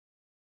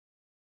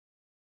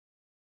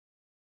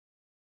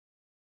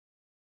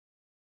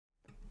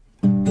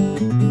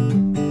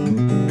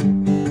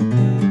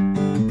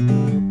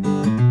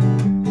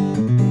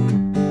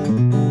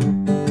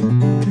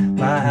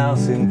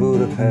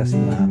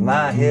Budapest,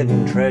 my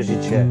hidden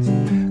treasure chest,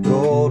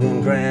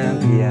 golden grand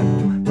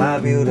piano, my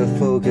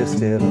beautiful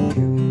Castillo.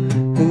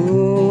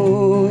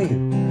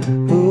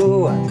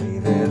 Ooh, I'd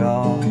leave it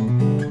all,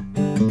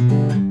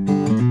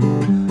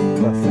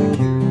 but for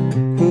you,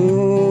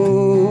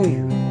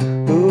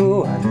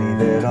 I'd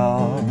leave it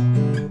all.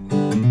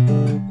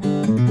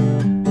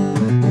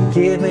 And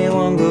give me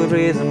one good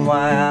reason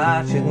why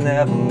I should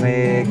never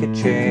make a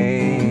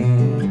change.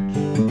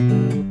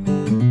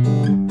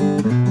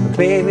 But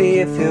baby,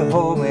 if you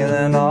hold me,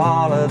 then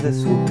all of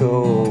this will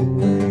go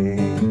away.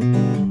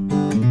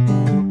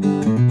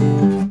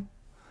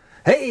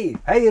 Hey,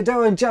 how you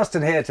doing?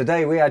 Justin here.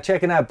 Today we are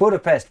checking out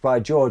Budapest by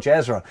George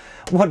Ezra.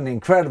 What an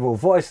incredible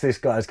voice this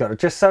guy's got. It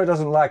just so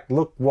doesn't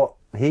look what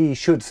he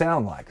should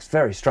sound like. It's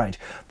very strange,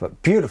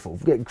 but beautiful,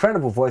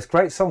 incredible voice,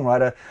 great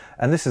songwriter,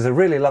 and this is a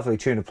really lovely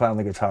tune to play on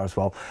the guitar as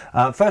well.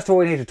 First of all,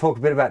 we need to talk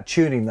a bit about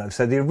tuning though.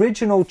 So the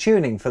original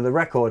tuning for the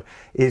record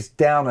is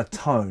down a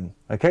tone.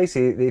 Okay, so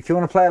if you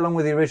want to play along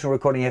with the original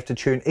recording, you have to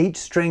tune each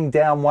string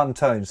down one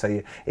tone. So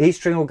your E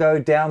string will go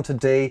down to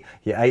D,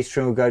 your A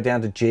string will go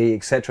down to G,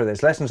 etc.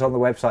 There's lessons on the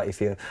website if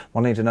you're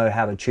wanting to know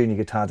how to tune your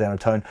guitar down a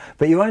tone.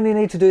 But you only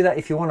need to do that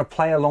if you want to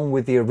play along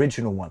with the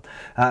original one.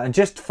 And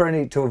just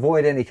to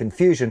avoid any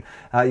confusion,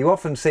 you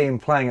often see him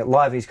playing it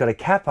live and he's got a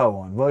capo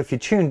on. Well, if you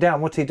tune down,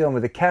 what's he doing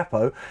with the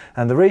capo?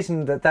 And the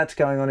reason that that's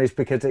going on is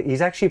because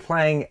he's actually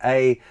playing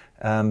a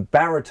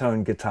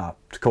baritone guitar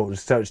chord,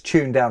 so it's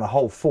tuned down a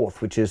whole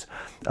fourth, which is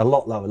a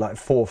lot lower, like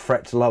 4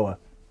 frets lower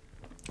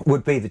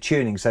would be the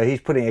tuning. So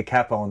he's putting a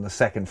capo on the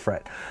 2nd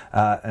fret,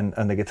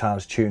 and the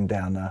guitar's tuned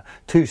down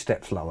 2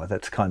 steps lower.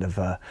 That's kind of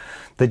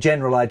the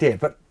general idea.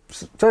 But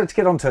so let's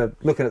get on to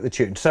looking at the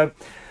tune. So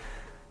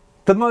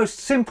the most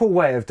simple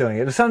way of doing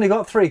it's only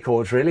got 3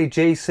 chords really,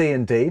 G, C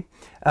and D,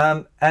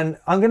 and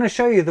I'm going to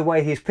show you the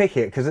way he's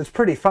picking it because it's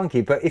pretty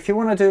funky. But if you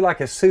want to do like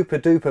a super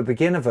duper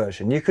beginner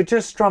version, you could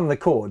just strum the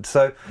chords.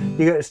 So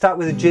you got to start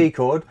with a G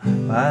chord,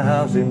 my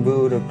house in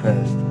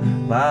Budapest,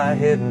 my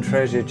hidden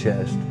treasure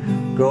chest,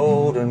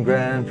 golden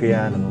grand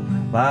piano,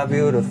 my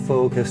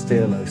beautiful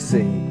Castillo. C,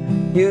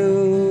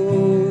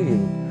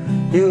 you,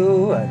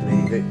 I'd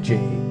leave it G,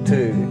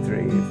 2,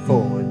 3,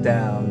 4,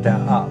 down,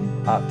 down,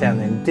 up, down,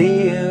 then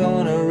D,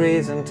 on a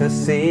reason to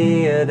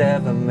see it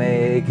ever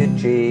make a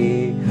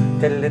G.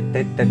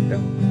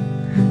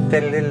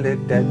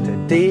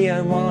 D,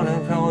 I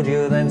wanna hold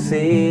you, then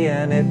C,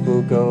 and it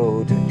will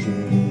go to G.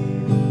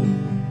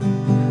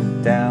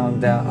 Down,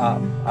 down,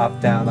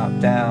 up, down,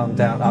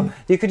 down, up.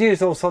 You could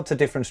use all sorts of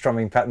different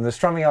strumming patterns. The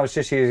strumming I was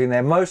just using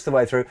there most of the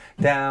way through,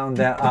 down,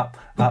 down,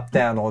 up,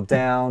 down, or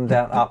down,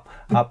 down, up,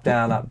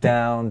 down, up,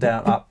 down,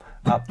 up,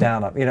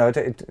 you know,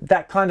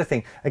 that kind of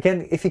thing.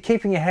 Again, if you're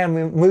keeping your hand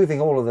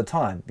moving all of the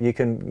time, you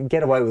can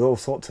get away with all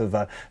sorts of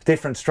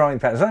different strumming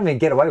patterns. I don't mean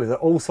get away with it,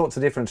 all sorts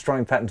of different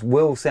strumming patterns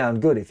will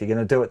sound good if you're going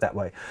to do it that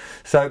way.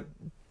 So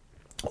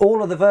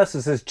all of the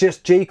verses is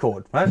just G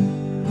chord, right?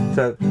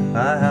 So,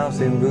 my house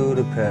in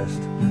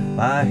Budapest,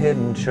 my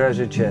hidden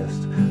treasure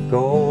chest,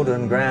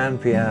 golden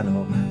grand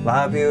piano,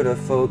 my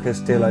beautiful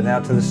Castillo. Now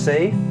to the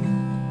C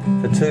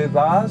for 2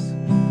 bars,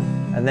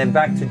 and then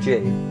back to G.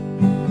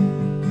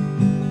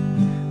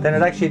 Then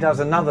it actually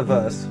does another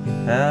verse.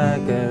 I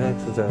can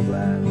the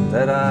land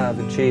that I've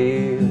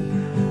achieved.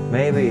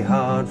 May be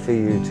hard for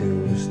you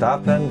to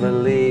stop and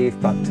believe,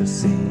 but to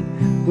see,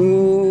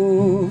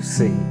 ooh,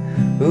 see,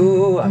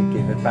 ooh, I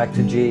give it back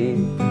to G.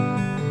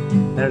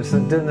 And it's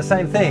doing the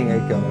same thing,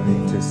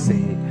 going to C,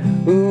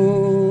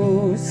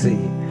 ooh,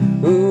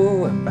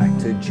 and back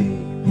to G.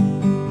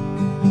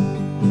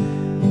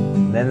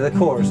 And then the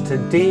chorus to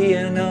D,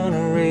 and on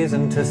a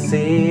reason to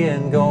C,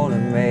 and gonna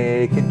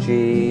make a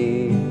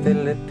G.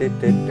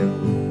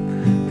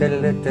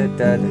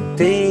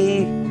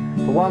 D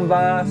for 1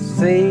 bar,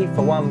 C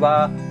for 1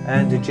 bar,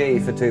 and to G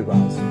for 2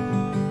 bars.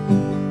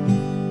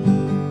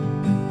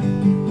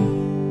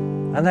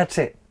 And that's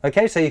it.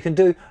 Okay, so you can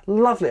do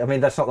lovely, I mean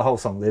that's not the whole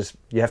song,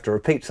 you have to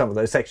repeat some of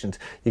those sections.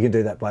 You can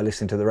do that by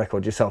listening to the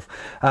record yourself.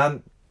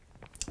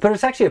 But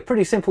it's actually a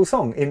pretty simple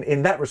song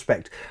in that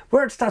respect.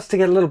 Where it starts to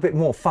get a little bit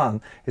more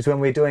fun is when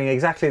we're doing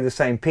exactly the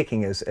same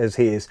picking as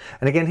he is.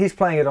 And again, he's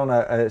playing it on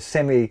a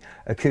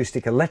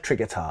semi-acoustic electric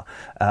guitar,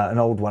 an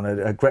old one,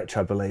 a Gretsch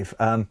I believe.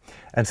 And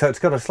so it's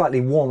got a slightly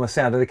warmer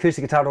sound. An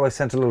acoustic guitar always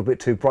sounds a little bit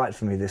too bright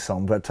for me, this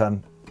song, but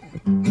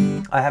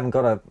I haven't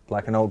got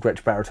an old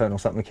Gretsch baritone or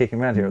something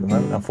kicking around here at the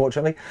moment,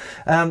 unfortunately.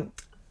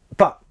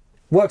 But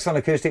works on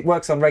acoustic,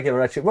 works on regular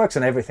electric, works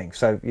on everything.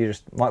 So you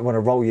just might want to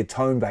roll your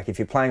tone back. If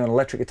you're playing on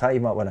electric guitar, you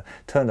might want to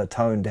turn the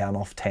tone down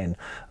off 10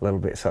 a little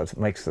bit so it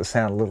makes the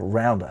sound a little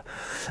rounder.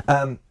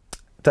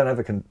 Don't have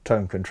a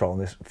tone control,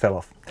 and this fell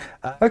off.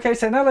 Okay,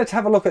 so now let's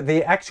have a look at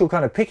the actual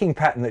kind of picking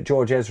pattern that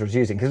George Ezra is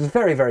using, because it's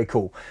very, very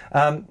cool.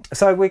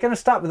 So we're going to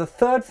start with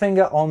the 3rd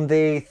finger on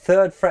the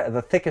 3rd fret of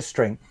the thickest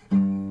string,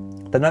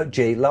 the note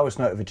G, lowest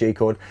note of a G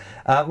chord.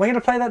 We're going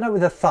to play that note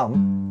with a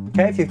thumb.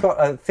 Okay, if you've got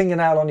a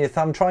fingernail on your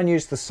thumb, try and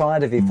use the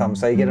side of your thumb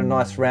so you get a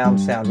nice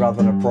round sound rather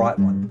than a bright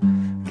one.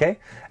 Okay,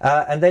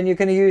 and then you're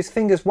going to use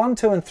fingers 1,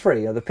 2 and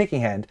 3 of the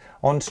picking hand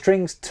on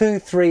strings 2,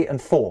 3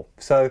 and 4.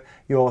 So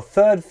your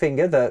third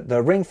finger,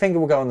 the ring finger,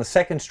 will go on the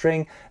second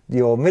string,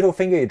 your middle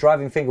finger, your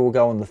driving finger, will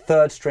go on the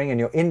third string, and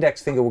your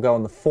index finger will go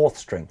on the fourth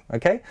string.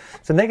 Okay,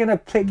 so they're going to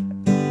pick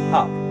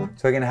up.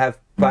 So we're going to have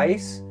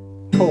bass,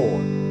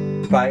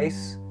 chord,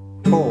 bass,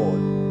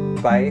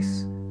 chord,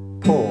 bass,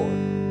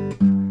 chord.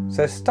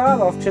 So start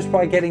off just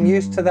by getting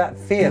used to that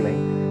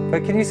feeling.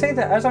 But can you see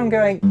that as I'm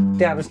going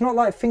down, it's not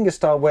like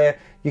fingerstyle where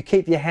you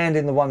keep your hand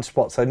in the one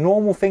spot. So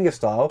normal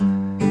fingerstyle,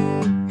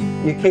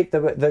 you keep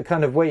the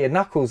kind of where your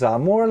knuckles are,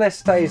 more or less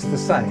stays the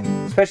same.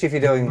 Especially if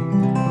you're doing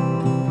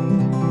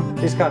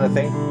this kind of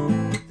thing.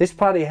 This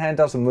part of your hand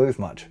doesn't move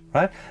much,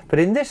 right? But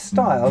in this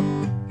style,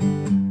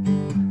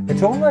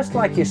 it's almost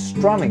like you're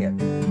strumming it.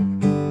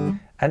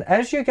 And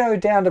as you go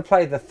down to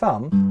play the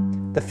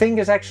thumb, the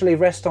fingers actually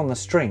rest on the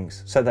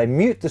strings. So they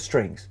mute the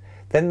strings.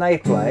 Then they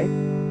play.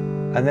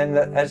 And then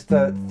as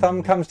the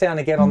thumb comes down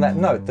again on that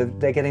note,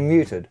 they're getting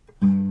muted.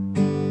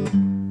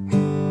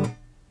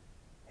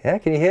 Yeah,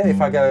 can you hear? If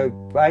I go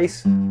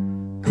bass,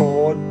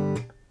 chord,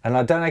 and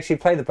I don't actually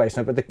play the bass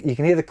note, but you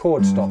can hear the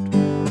chord stopped.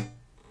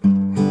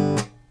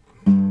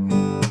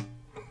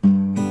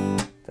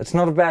 That's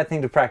not a bad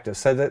thing to practice.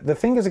 So the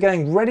fingers are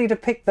getting ready to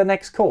pick the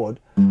next chord.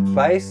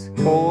 Bass,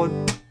 chord,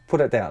 put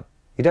it down.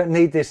 You don't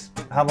need this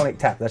harmonic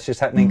tap. That's just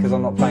happening because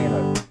I'm not playing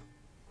a note.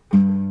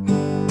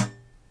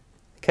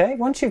 Okay,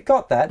 once you've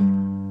got that,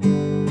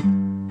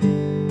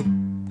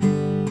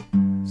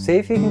 see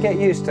if you can get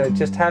used to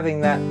just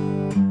having that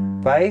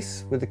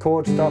bass with the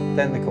chord stop,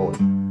 then the chord.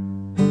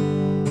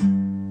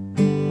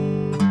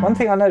 One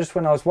thing I noticed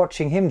when I was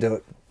watching him do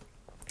it,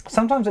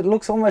 sometimes it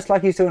looks almost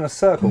like he's doing a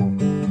circle.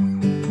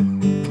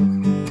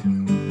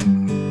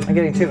 I'm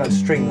getting too much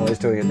string noise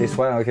doing it this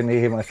way. I can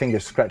hear my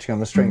fingers scratching on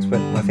the strings, but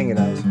my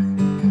fingernails.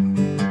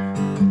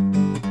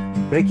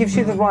 But it gives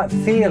you the right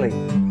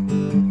feeling.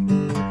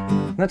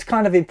 And that's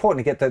kind of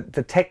important to get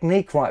the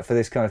technique right for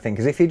this kind of thing,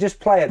 because if you just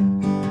play it,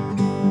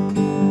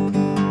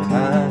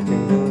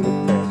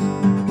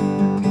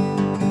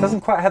 it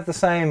doesn't quite have the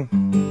same,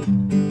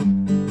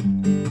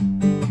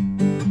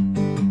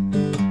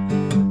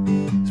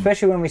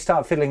 especially when we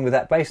start fiddling with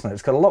that bass note.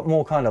 It's got a lot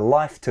more kind of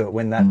life to it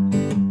when that,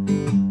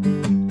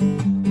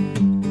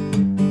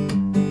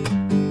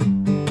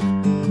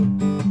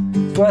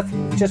 it's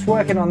worth just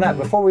working on that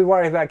before we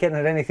worry about getting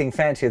at anything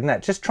fancier than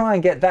that. Just try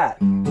and get that.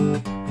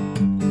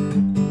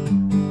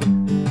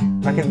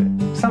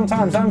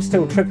 Sometimes I'm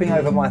still tripping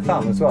over my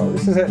thumb as well.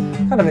 This is a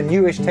kind of a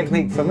newish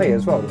technique for me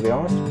as well, to be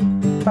honest.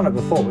 I've done it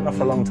before, but not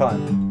for a long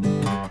time.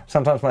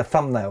 Sometimes my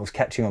thumbnail's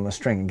catching on the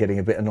string and getting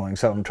a bit annoying,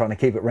 so I'm trying to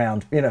keep it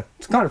round. You know,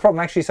 it's kind of a problem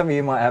actually some of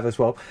you might have as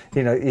well.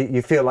 You know,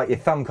 you feel like your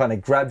thumb kind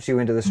of grabs you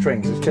into the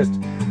strings. It's just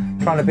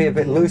trying to be a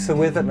bit looser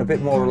with it and a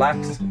bit more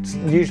relaxed. It's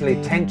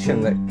usually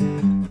tension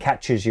that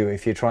catches you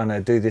if you're trying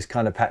to do this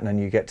kind of pattern and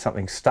you get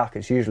something stuck.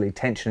 It's usually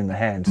tension in the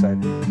hand. So.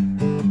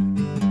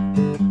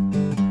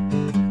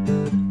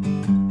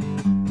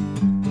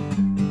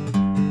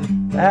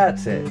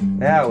 That's it.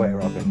 Now we're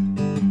rocking.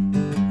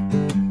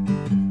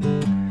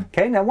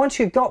 Okay, now once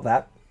you've got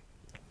that,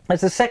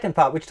 there's the second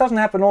part, which doesn't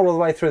happen all the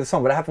way through the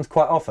song, but it happens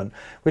quite often,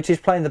 which is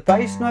playing the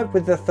bass note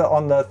with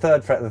on the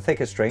third fret of the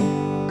thicker string,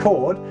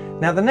 chord.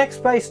 Now the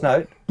next bass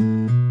note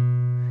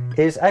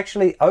is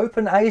actually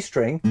open A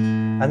string,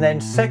 and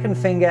then second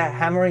finger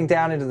hammering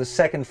down into the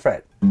second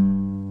fret.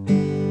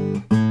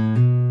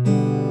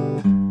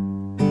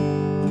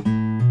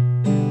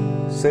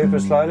 Super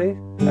slowly,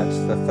 that's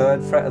the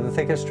third fret of the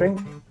thicker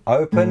string,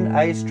 open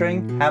A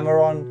string, hammer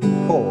on,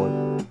 chord.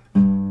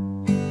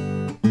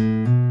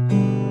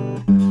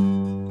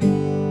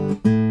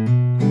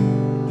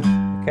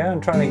 Okay,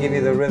 I'm trying to give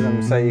you the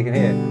rhythm so you can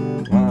hear.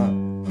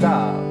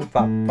 Da,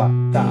 ba, ba,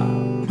 da,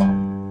 ba,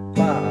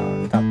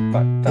 ba, da,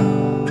 ba, da.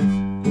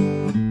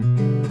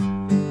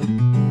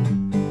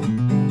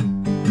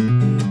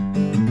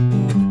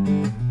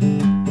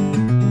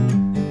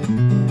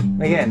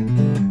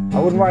 Again, I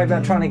wouldn't worry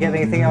about trying to get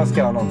anything else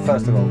going on,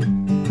 first of all.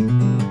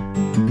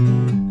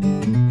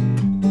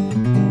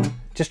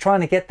 Just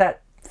trying to get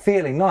that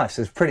feeling nice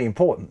is pretty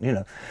important, you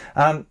know.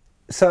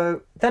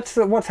 So that's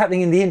what's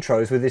happening in the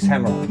intros with this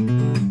hammer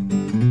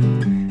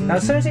on. Now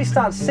as soon as he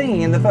starts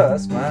singing in the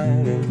verse,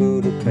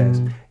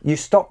 Budapest, you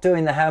stop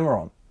doing the hammer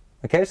on.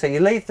 Okay, so you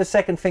leave the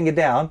second finger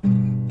down.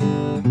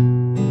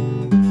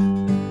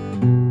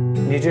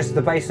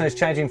 The bass note's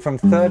changing from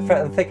third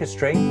fret of the thicker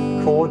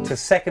string, chord, to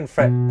second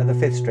fret of the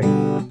fifth string.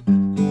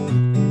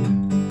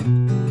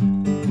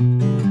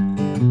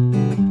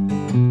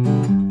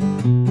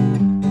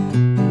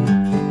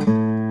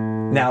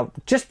 Now,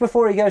 just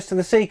before he goes to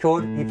the C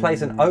chord, he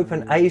plays an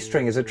open A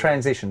string as a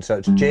transition. So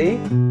it's G,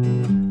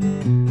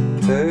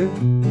 2,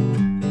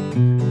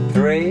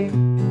 3,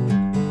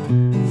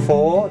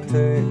 4,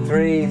 2,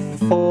 3,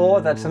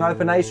 4. That's an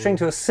open A string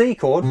to a C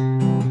chord.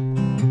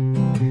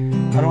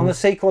 And on the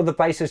C chord, the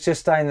bass is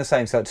just staying the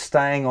same. So it's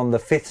staying on the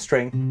fifth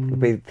string. It'll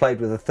be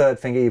played with the third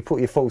finger. You put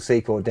your full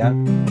C chord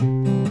down.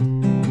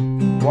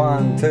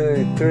 1,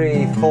 2,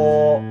 3,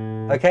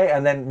 4. Okay,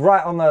 and then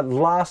right on the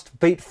last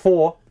beat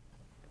 4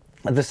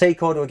 of the C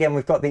chord, again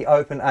we've got the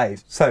open A.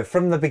 So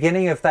from the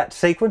beginning of that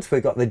sequence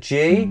we've got the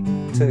G,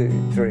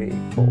 2, 3,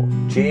 4,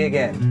 G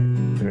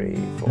again, 3,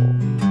 4,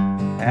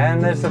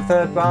 and there's the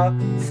third bar,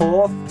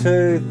 4th,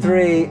 2,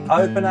 3,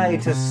 open A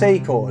to C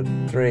chord,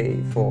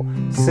 3, 4,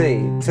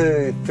 C,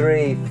 2,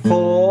 3,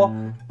 4,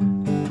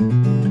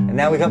 and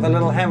now we've got the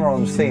little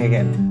hammer-ons thing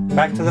again.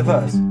 Back to the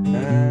verse.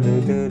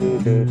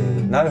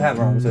 No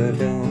hammer-ons.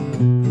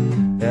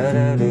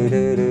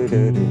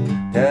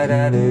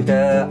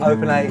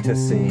 Open A to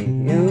C,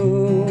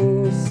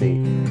 U, C,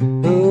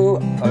 U,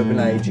 open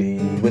A, G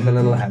with the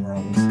little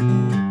hammer-ons.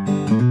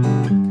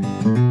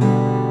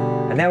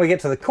 And now we get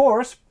to the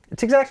chorus.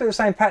 It's exactly the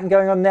same pattern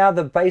going on now.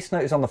 The bass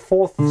note is on the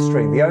 4th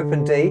string, the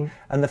open D,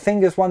 and the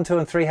fingers 1, 2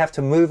 and 3 have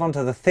to move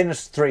onto the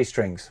thinnest 3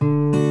 strings.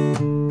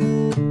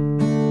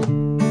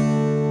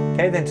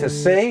 Okay, then to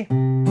C.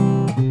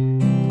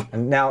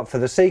 And now for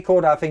the C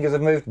chord, our fingers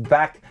have moved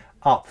back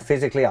up,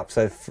 physically up.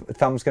 So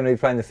thumb's going to be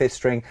playing the 5th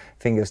string,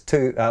 fingers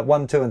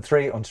 1, 2 and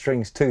 3 on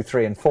strings 2,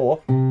 3 and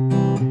 4.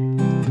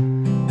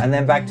 And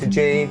then back to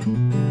G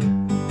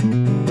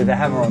with the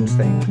hammer-ons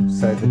thing.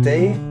 So the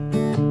D,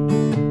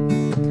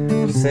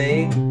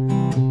 C,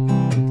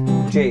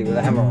 G with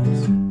the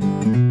hammer-ons.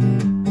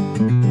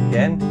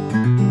 Again,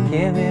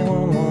 give me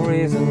one more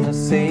reason to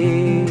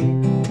see.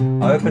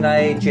 Open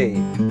A, G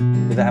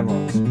with the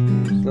hammer-ons.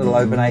 Little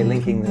open A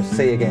linking the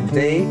C again.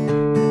 D,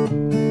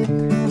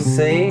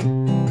 C,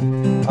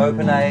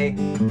 open A,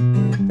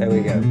 there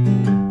we go.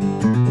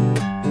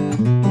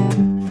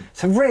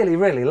 It's a really,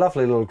 really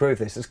lovely little groove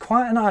this. It's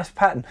quite a nice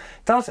pattern.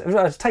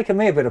 It's taken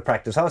me a bit of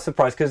practice. I was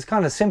surprised because it's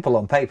kind of simple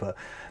on paper.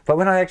 But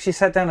when I actually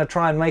sat down to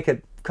try and make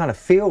it kind of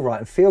feel right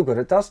and feel good,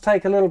 it does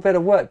take a little bit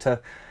of work to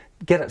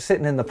get it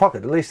sitting in the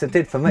pocket. At least it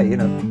did for me, you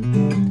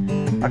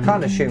know. I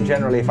can't assume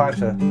generally if I have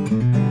to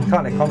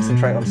kind of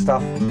concentrate on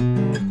stuff,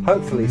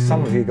 hopefully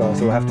some of you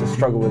guys will have to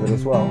struggle with it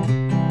as well.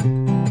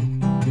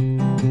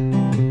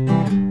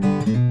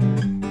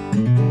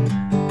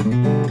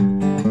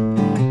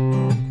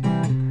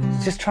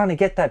 Just trying to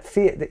get that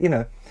feel, you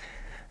know,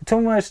 it's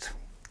almost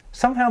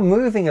somehow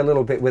moving a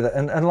little bit with it,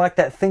 and like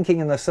that thinking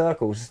in the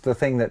circles is the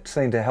thing that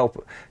seemed to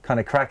help kind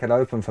of crack it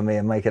open for me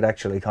and make it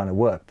actually kind of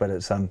work. But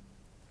it's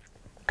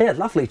yeah,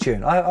 lovely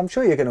tune. I'm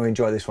sure you're going to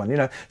enjoy this one. You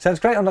know,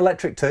 sounds great on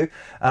electric too.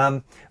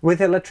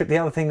 With electric, the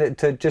other thing that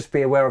to just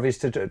be aware of is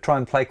to try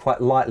and play quite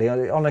lightly.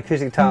 On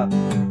acoustic guitar,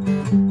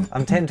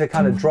 I tend to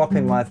kind of drop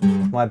in my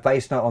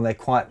bass note on there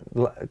quite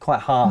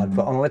hard,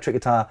 but on electric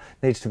guitar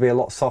it needs to be a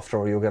lot softer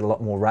or you'll get a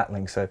lot more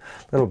rattling, so a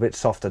little bit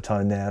softer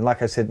tone there. And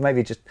like I said,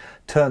 maybe just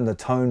turn the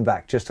tone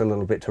back just a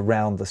little bit to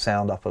round the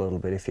sound up a little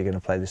bit if you're going to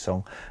play this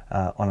song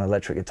on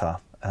electric guitar.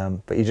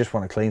 But you just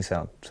want a clean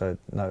sound, so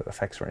no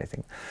effects or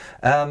anything.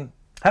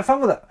 Have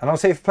fun with it, and I'll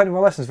see you for plenty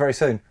more lessons very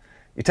soon.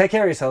 You take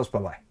care of yourselves,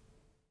 bye-bye.